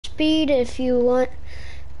speed if you want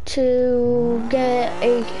to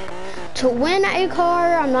win a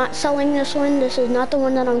car. I'm not selling this one. This is not the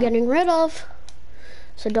one that I'm getting rid of.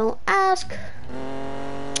 So don't ask.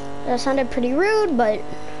 That sounded pretty rude, but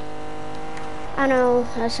I know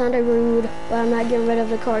that sounded rude, but I'm not getting rid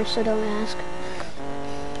of the car, so don't ask.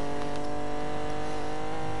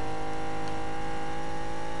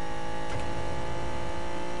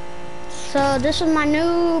 So this is my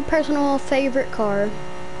new personal favorite car.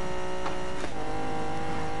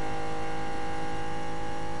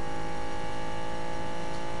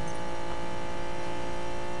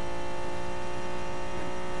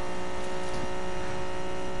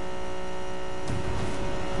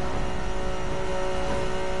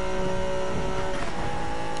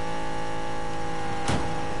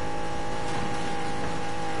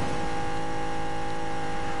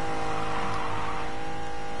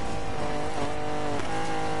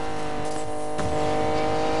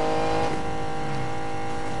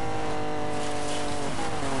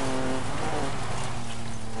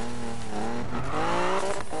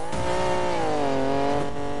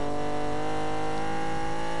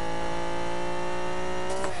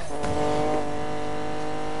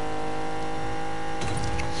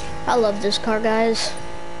 I love this car, guys.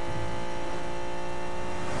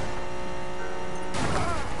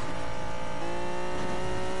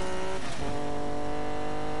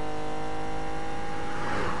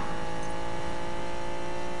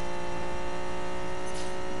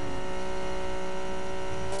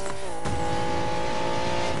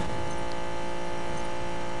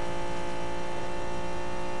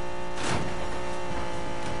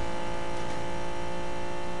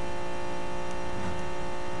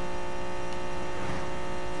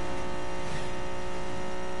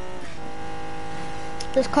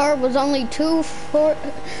 This car was only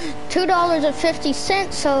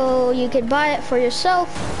 $2.50, so you could buy it for yourself.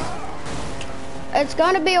 It's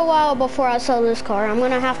gonna be a while before I sell this car. I'm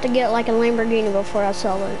gonna have to get like a Lamborghini before I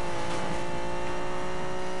sell it.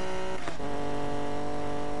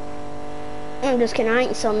 I'm just kidding, I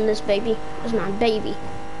ain't selling this baby. It's not a baby.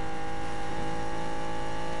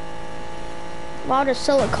 Well, I'll just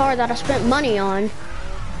sell a car that I spent money on,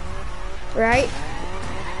 right?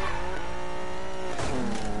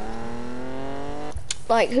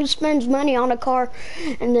 Like, who spends money on a car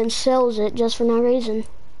and then sells it just for no reason?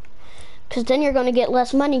 Because then you're going to get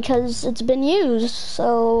less money because it's been used.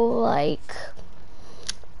 So, like,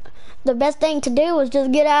 the best thing to do is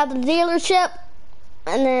just get out of the dealership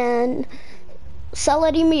and then sell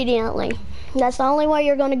it immediately. That's the only way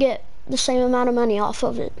you're going to get the same amount of money off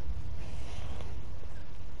of it.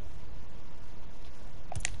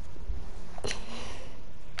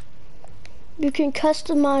 You can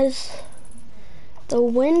customize the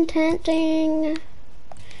wind tinting,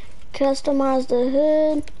 customize the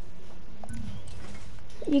hood.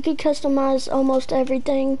 You can customize almost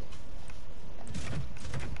everything.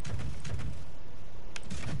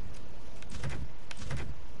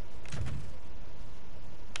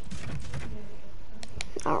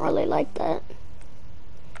 I don't really like that.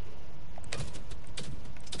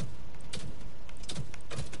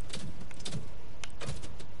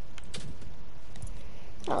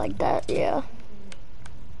 I like that, yeah.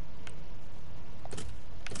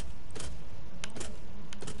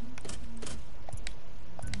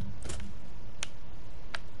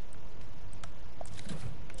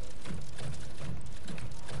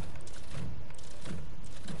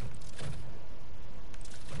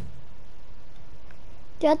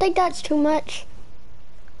 Yeah, I think that's too much.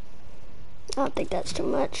 I don't think that's too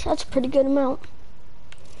much. That's a pretty good amount.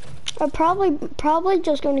 I'm probably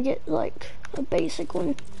just gonna get like a basic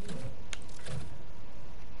one.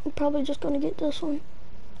 I'm probably just gonna get this one.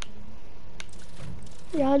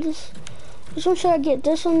 Yeah, which one should I get?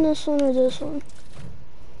 This one, or this one?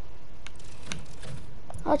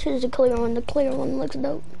 I'll choose the clear one. The clear one looks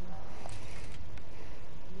dope.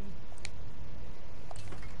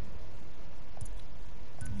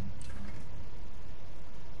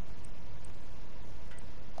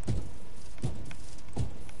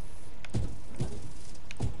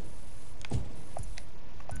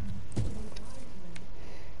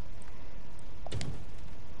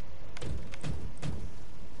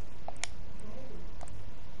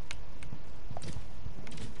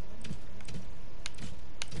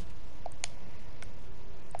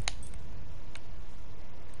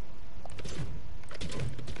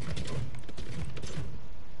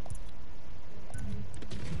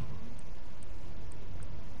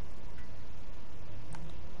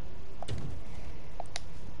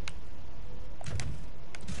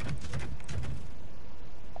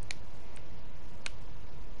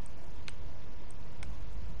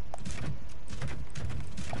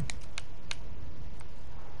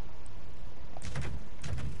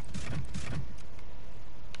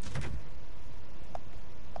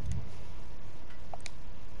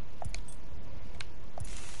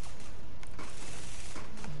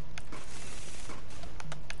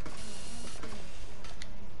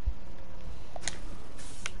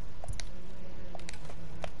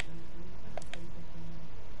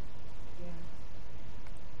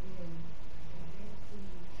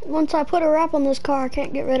 once I put a wrap on this car, I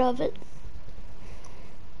can't get rid of it.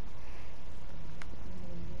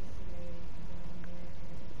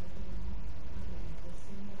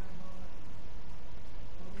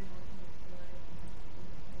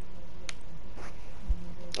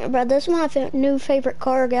 But this is my new favorite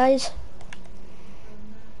car, guys.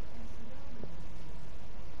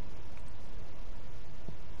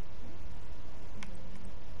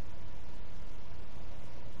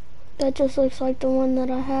 That just looks like the one that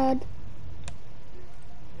I had.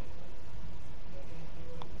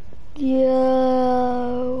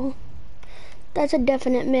 Yo, that's a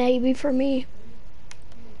definite maybe for me.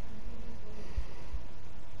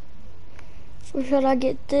 Or should I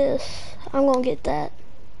get this? I'm gonna get that.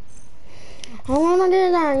 I wanna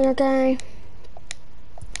get that, okay?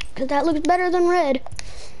 Cause that looks better than red.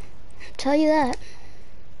 I'll tell you that.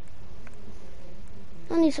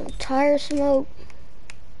 I need some tire smoke.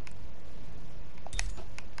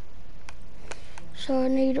 So I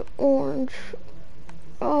need orange.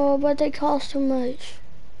 Oh, but they cost too much.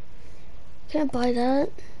 Can't buy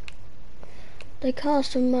that. They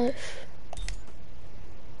cost too much.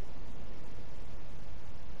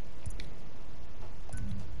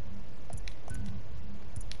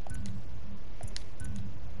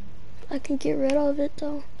 I can get rid of it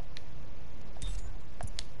though.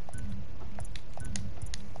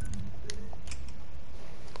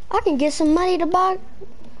 I can get some money to buy.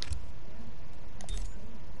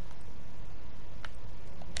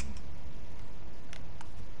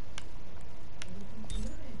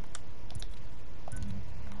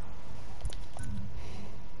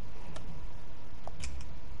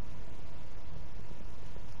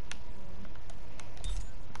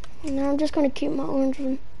 No, I'm just gonna keep my orange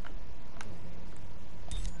one.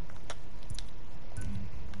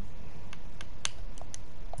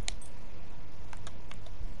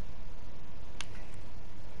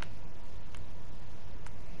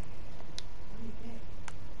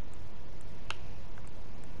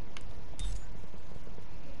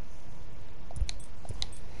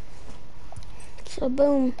 So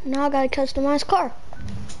boom, now I got a customized car.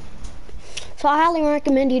 So I highly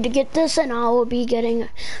recommend you to get this, and I'll be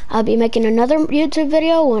making another YouTube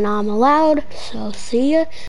video when I'm allowed. So see ya.